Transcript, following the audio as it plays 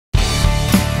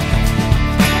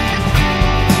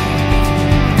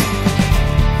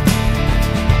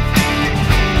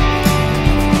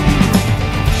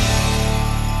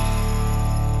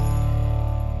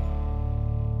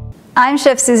I'm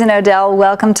Chef Susan Odell.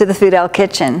 Welcome to the Foodelle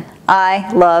Kitchen. I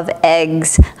love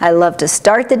eggs. I love to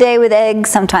start the day with eggs.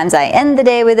 Sometimes I end the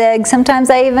day with eggs. Sometimes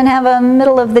I even have a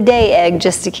middle of the day egg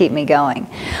just to keep me going.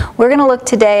 We're going to look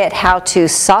today at how to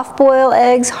soft boil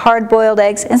eggs, hard boiled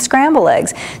eggs, and scramble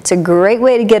eggs. It's a great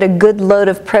way to get a good load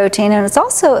of protein, and it's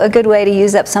also a good way to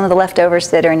use up some of the leftovers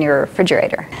that are in your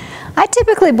refrigerator. I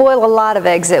typically boil a lot of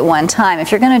eggs at one time.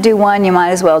 If you're going to do one, you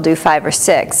might as well do 5 or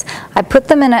 6. I put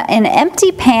them in an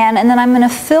empty pan, and then I'm going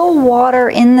to fill water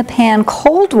in the pan,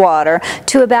 cold water,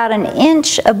 to about 1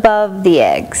 inch above the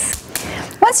eggs.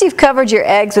 Once you've covered your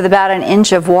eggs with about 1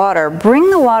 inch of water, bring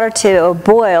the water to a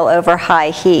boil over high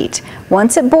heat.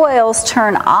 Once it boils,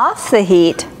 turn off the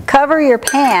heat, cover your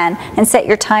pan, and set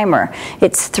your timer.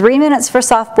 It's 3 minutes for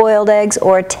soft-boiled eggs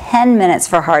or 10 minutes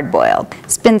for hard-boiled.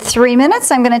 It's been 3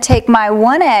 minutes. I'm going to take my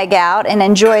 1 egg out and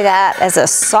enjoy that as a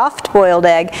soft-boiled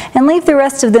egg and leave the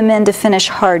rest of them in to finish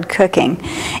hard cooking.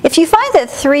 If you find that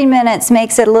 3 minutes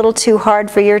makes it a little too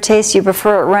hard for your taste, you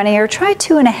prefer it runnier, try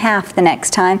 2.5 the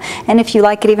next time. And if you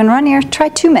like it even runnier, try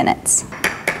 2 minutes.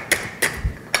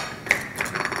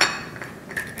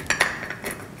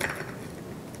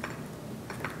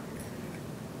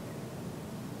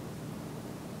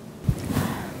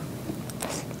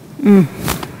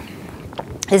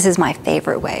 This is my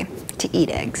favorite way to eat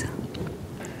eggs.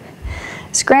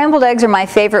 Scrambled eggs are my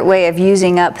favorite way of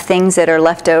using up things that are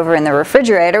left over in the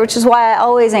refrigerator, which is why I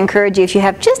always encourage you, if you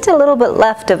have just a little bit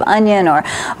left of onion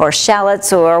or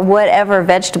shallots or whatever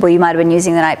vegetable you might have been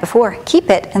using the night before, keep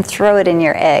it and throw it in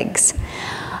your eggs.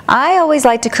 I always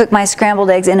like to cook my scrambled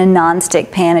eggs in a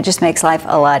non-stick pan. It just makes life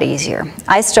a lot easier.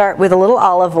 I start with a little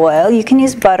olive oil. You can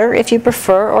use butter if you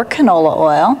prefer, or canola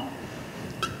oil.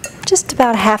 Just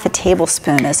about 1/2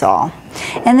 tablespoon is all.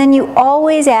 And then you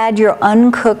always add your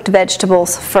uncooked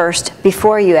vegetables first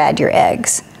before you add your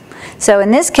eggs. So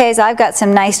in this case, I've got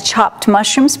some nice chopped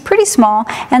mushrooms, pretty small,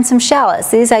 and some shallots.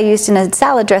 These I used in a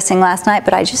salad dressing last night,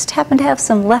 but I just happen to have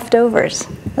some leftovers.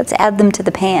 Let's add them to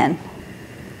the pan.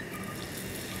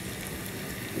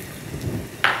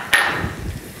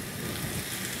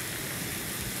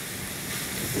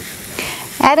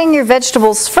 Adding your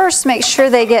vegetables first, make sure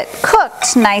they get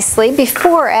cooked nicely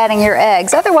before adding your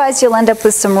eggs. Otherwise, you'll end up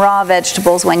with some raw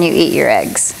vegetables when you eat your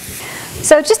eggs.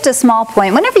 So just a small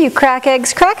point, whenever you crack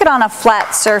eggs, crack it on a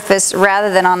flat surface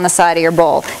rather than on the side of your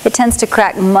bowl. It tends to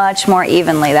crack much more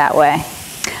evenly that way.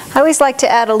 I always like to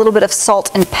add a little bit of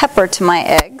salt and pepper to my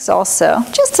eggs also,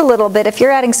 just a little bit. If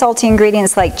you're adding salty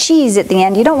ingredients like cheese at the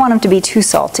end, you don't want them to be too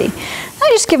salty. I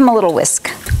just give them a little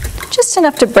whisk, just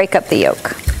enough to break up the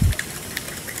yolk.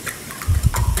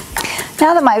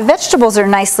 Now that my vegetables are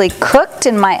nicely cooked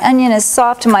and my onion is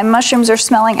soft and my mushrooms are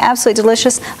smelling absolutely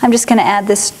delicious, I'm just going to add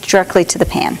this directly to the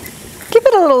pan. Give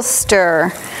it a little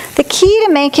stir. The key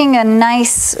to making a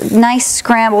nice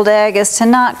scrambled egg is to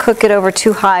not cook it over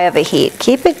too high of a heat.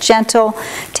 Keep it gentle,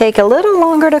 take a little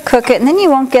longer to cook it, and then you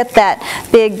won't get that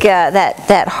big,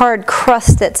 that hard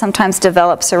crust that sometimes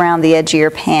develops around the edge of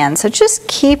your pan. So just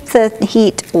keep the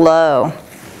heat low.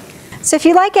 So if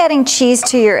you like adding cheese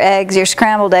to your eggs, your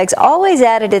scrambled eggs, always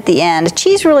add it at the end.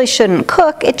 Cheese really shouldn't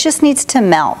cook, it just needs to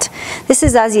melt. This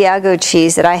is Asiago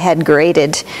cheese that I had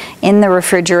grated in the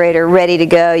refrigerator, ready to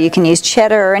go. You can use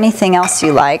cheddar or anything else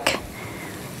you like.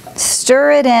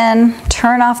 Stir it in,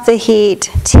 turn off the heat,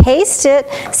 taste it,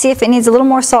 see if it needs a little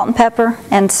more salt and pepper,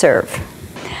 and serve.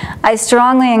 I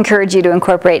strongly encourage you to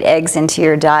incorporate eggs into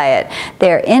your diet.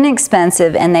 They're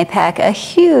inexpensive and they pack a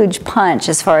huge punch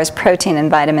as far as protein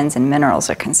and vitamins and minerals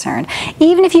are concerned.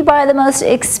 Even if you buy the most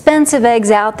expensive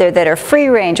eggs out there that are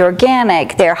free-range,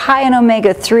 organic, they're high in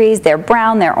omega-3s, they're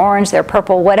brown, they're orange, they're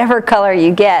purple, whatever color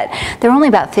you get, they're only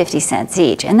about 50 cents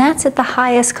each, and that's at the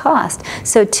highest cost.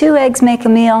 So 2 eggs make a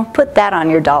meal, put that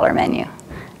on your dollar menu.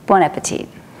 Bon appetit.